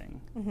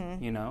dancing,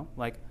 you know,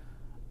 like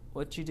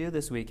what'd you do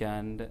this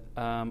weekend?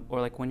 Or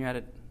like when you're at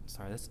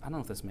I don't know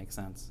if this makes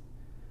sense.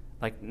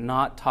 Like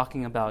not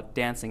talking about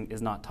dancing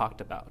is not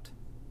talked about.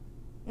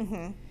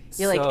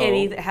 You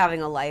like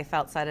having a life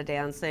outside of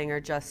dancing, or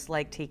just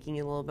like taking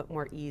it a little bit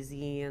more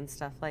easy and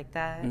stuff like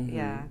that? Mm-hmm.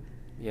 Yeah.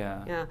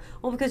 Yeah.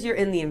 Well, because you're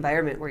in the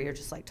environment where you're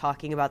just like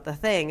talking about the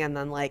thing, and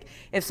then like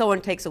if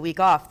someone takes a week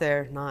off,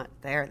 they're not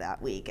there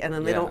that week, and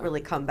then they don't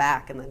really come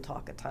back and then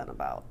talk a ton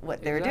about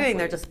what they're doing.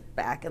 They're just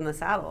back in the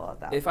saddle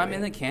at that point. If I'm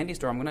in the candy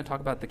store, I'm going to talk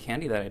about the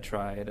candy that I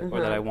tried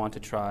or that I want to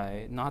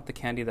try, not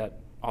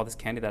all this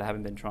candy that I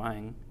haven't been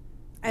trying.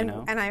 And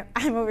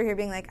I'm over here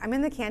being like, I'm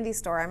in the candy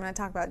store. I'm going to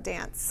talk about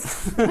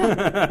dance.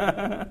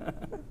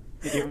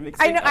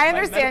 I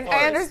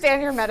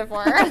understand your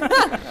metaphor.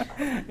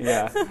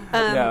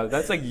 Yeah,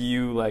 that's like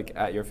you like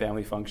at your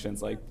family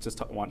functions, like just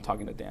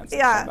talking to dance,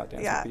 talking about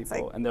dance with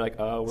people, like, and they're like,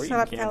 "Oh, we're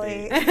eating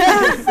candy."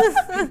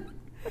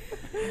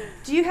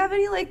 Do you have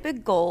any like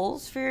big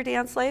goals for your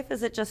dance life?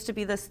 Is it just to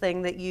be this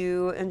thing that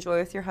you enjoy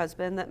with your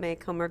husband that may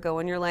come or go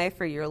in your life,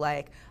 or you're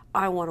like,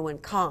 I want to win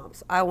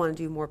comps, I want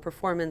to do more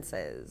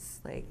performances?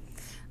 Like,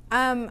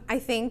 I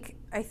think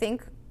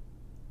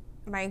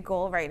my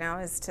goal right now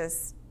is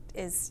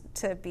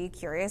to be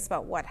curious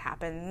about what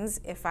happens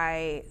if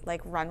I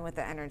like run with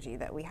the energy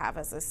that we have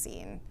as a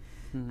scene.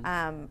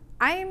 Mm-hmm.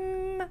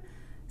 I'm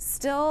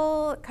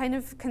still kind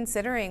of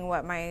considering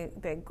what my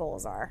big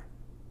goals are.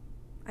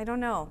 I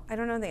don't know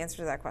the answer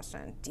to that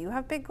question. Do you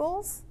have big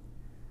goals?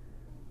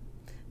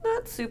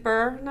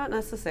 Not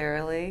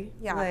necessarily.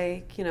 Yeah.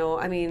 Like,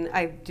 I mean,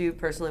 I do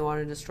personally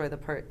want to destroy the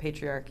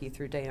patriarchy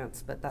through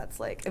dance, but that's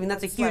like, I mean,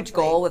 that's a huge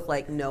goal with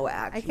like no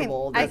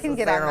actionable. I can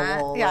get on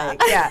that. Yeah.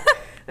 Like, yeah.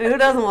 I mean, who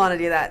doesn't want to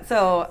do that?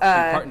 So,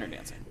 partner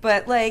dancing.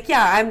 But like,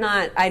 yeah,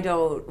 I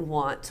don't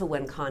want to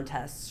win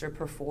contests or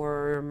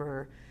perform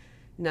or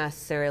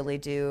necessarily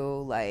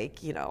do like,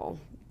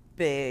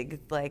 big,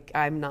 like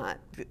I'm not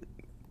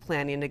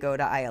planning to go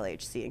to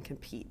ILHC and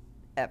compete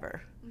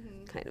ever.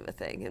 Kind of a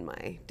thing in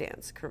my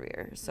dance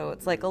career. So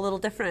it's like a little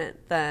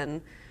different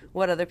than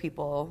what other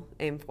people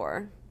aim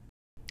for.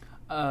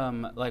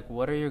 Like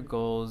what are your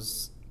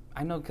goals?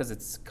 I know because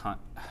it's,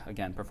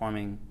 again,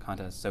 performing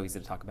contests so easy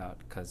to talk about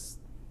because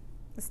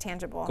it's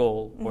tangible.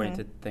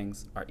 Goal-oriented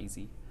things are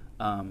easy.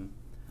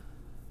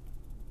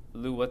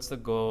 Lou, what's the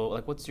goal?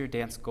 Like, what's your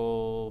dance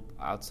goal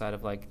outside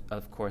of, like,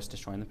 of course,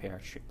 destroying the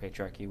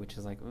patriarchy, which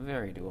is, like,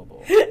 very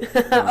doable.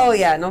 Oh,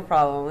 yeah, no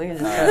problem. We can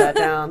just throw that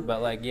down.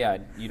 But, like, yeah,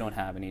 you don't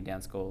have any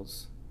dance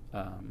goals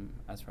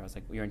as far as,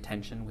 like, your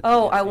intention with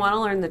I want to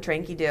learn the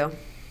tranky-do.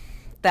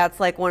 That's,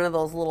 like, one of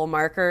those little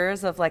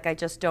markers of, like, I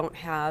just don't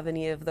have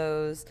any of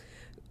those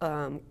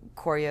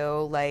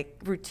choreo like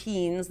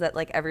routines that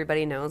like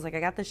everybody knows. Like I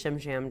got the shim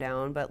sham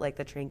down, but like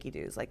the tranky do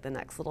is like the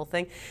next little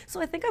thing.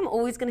 So I think I'm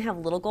always gonna have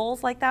little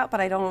goals like that,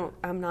 but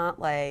I'm not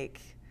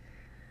like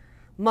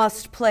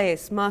must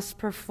place, must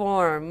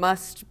perform,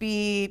 must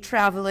be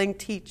traveling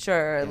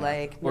teacher,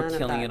 like or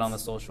killing it on the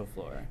social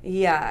floor.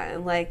 Yeah,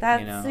 and like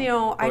that's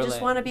I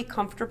just want to be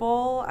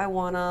comfortable. I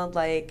want to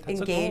like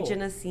engage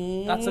in a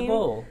scene. That's a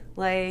goal.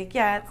 Like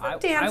it's a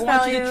dance I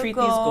want you to treat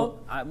goal. These goals.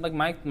 Like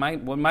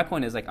my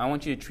point is like I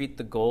want you to treat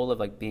the goal of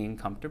like being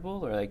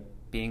comfortable or like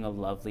being a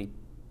lovely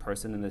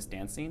person in this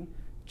dance scene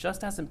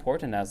just as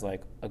important as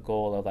like a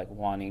goal of like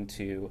wanting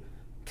to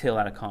kill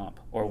at a comp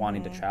or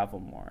wanting to travel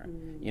more.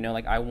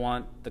 Like I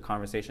want the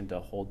conversation to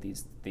hold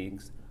these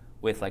things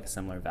with like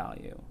similar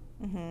value.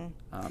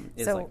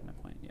 Is so like my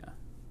point.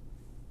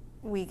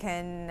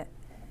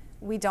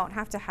 We don't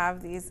have to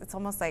have these. It's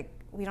almost like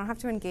we don't have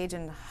to engage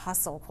in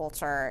hustle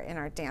culture in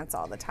our dance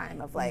all the time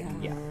of like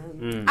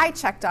I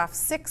checked off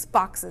 6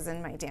 boxes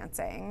in my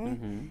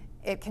dancing.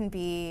 It can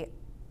be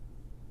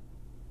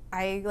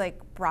I like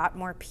brought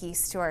more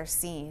peace to our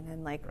scene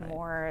and like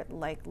more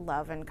like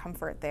love and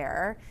comfort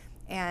there.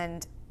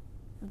 And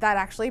that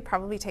actually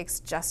probably takes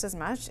just as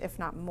much, if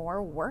not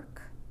more,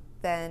 work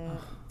than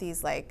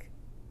these like,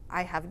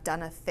 I have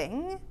done a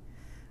thing.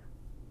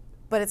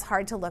 But it's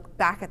hard to look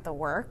back at the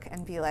work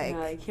and be like,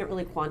 you can't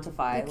really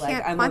quantify. You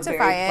can't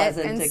quantify it,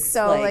 and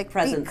so like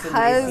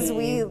because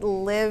we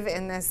live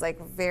in this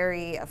like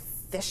very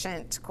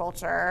efficient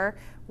culture,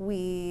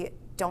 we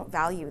don't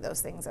value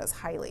those things as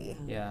highly.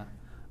 Yeah.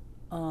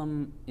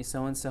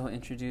 So and so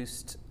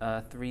introduced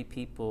 3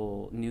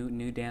 people,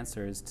 new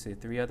dancers, to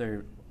 3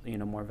 other,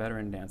 more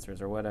veteran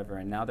dancers or whatever,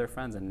 and now they're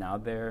friends, and now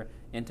they're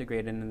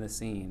integrated in the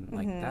scene.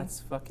 Like that's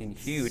fucking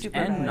huge. Super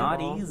and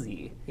valuable. Not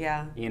easy.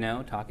 Yeah.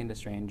 Talking to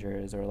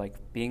strangers or like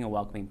being a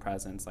welcoming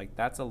presence. Like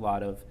that's a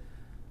lot of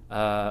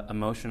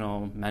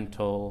emotional,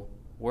 mental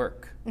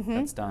work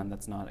that's done.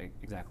 That's not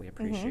exactly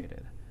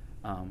appreciated.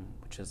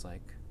 Which is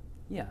like,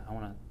 I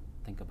want to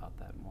think about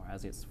that more.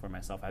 As it's for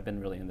myself, I've been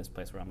really in this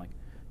place where I'm like,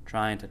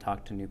 trying to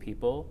talk to new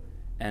people,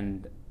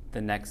 and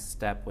the next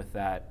step with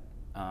that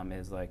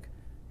is like,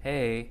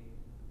 hey,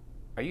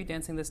 are you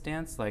dancing this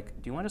dance? Like,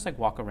 do you want to just like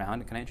walk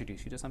around? Can I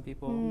introduce you to some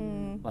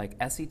people? Like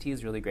SCT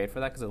is really great for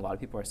that because a lot of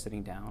people are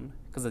sitting down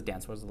because the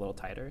dance floor is a little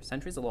tighter.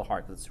 Century's a little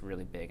hard because it's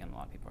really big and a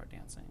lot of people are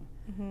dancing.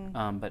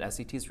 But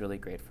SCT is really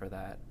great for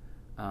that.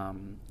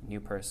 New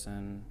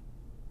person,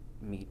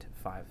 meet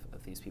 5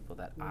 of these people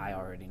that I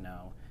already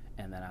know,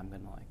 and then I'm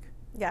gonna like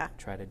Yeah.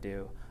 try to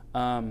do.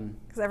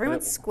 Because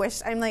everyone's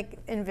squished. I'm like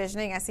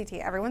envisioning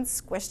SCT.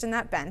 Everyone's squished in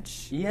that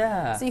bench.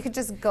 Yeah. So you could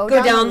just go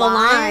down the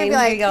line. and be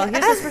Like, like, go,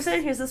 here's this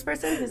person, here's this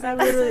person, here's that I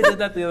person. literally did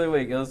that the other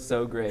week. It was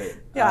so great.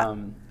 Yeah.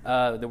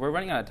 We're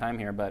running out of time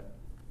here, but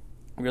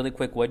really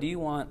quick, what do you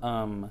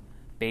want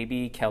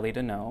baby Kelly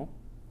to know?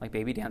 Like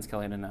baby dance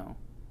Kelly to know?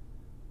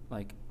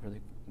 Like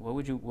really, what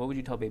would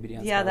you tell baby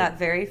dance? Yeah, Kelly? that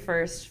very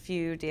first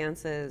few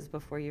dances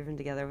before you've been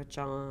together with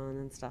John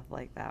and stuff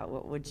like that.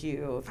 What would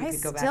you, if you I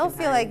could go back still in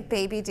feel time? like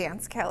baby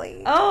dance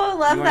Kelly. Oh, I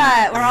love You are-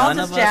 that. We're all none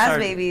just of us jazz are-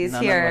 babies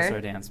none here. of us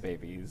are dance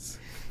babies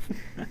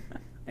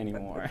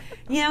anymore.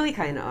 Yeah, we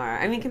kind of are.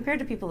 I mean, compared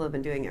to people who have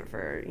been doing it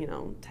for,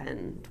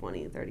 10,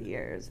 20, 30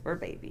 years, we're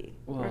baby.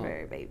 We're Well,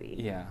 very baby.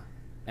 Yeah,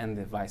 and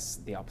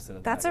the opposite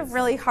of That's that. a is,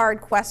 really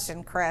hard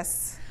question,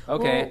 Chris.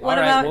 Okay, Well, what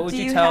all right. about- What would do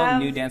you you tell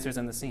have- new dancers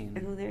in the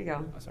scene? Oh, there you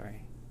go. Oh,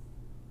 sorry.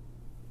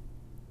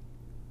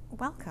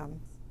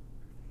 Welcome.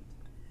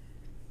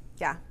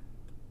 Yeah.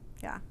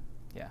 Yeah.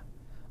 Yeah.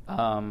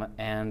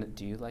 And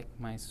do you like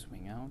my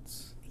swing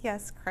outs?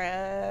 Yes,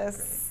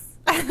 Chris.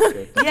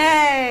 Good.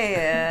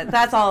 Yay!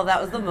 That's all.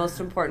 That was the most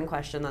important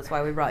question. That's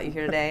why we brought you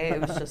here today.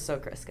 It was just so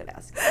Chris could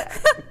ask you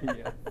that.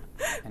 Yeah.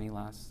 Any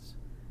last?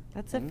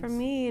 That's it for things?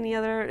 me.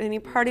 Any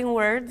parting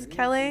words,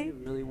 Kelly? You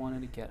really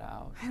wanted to get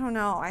out. I don't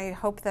know. I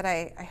hope that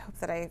I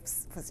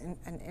was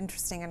an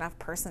interesting enough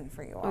person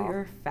for you all. Oh,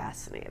 you're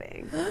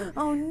fascinating.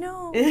 Oh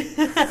no.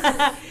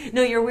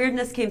 No, your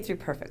weirdness came through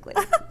perfectly.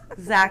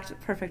 Exact,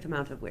 perfect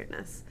amount of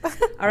weirdness.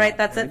 All right,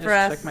 that's Let it me for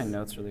just us. check my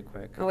notes really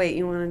quick. Oh wait,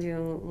 you want to do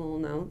little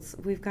notes?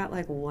 We've got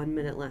like 1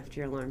 minute left.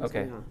 Your alarm's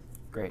Okay. going off.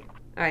 Great.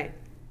 All right,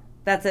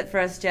 that's it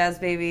for us, jazz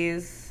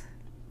babies.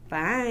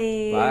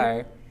 Bye.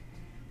 Bye.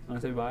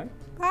 Want to say bye?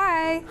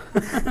 Bye.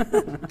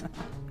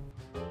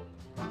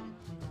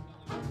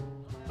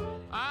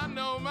 I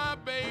know my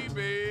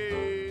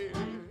baby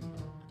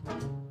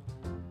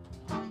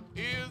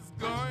is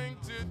going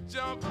to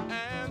jump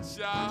and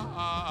shout.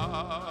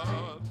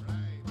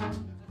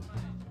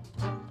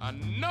 I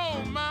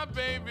know my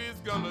baby's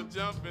gonna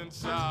jump and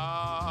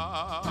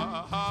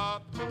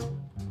shout.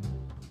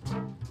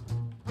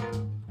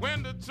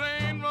 When the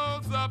train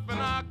rolls up and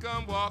I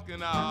come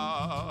walking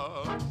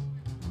out.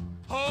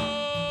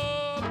 Oh,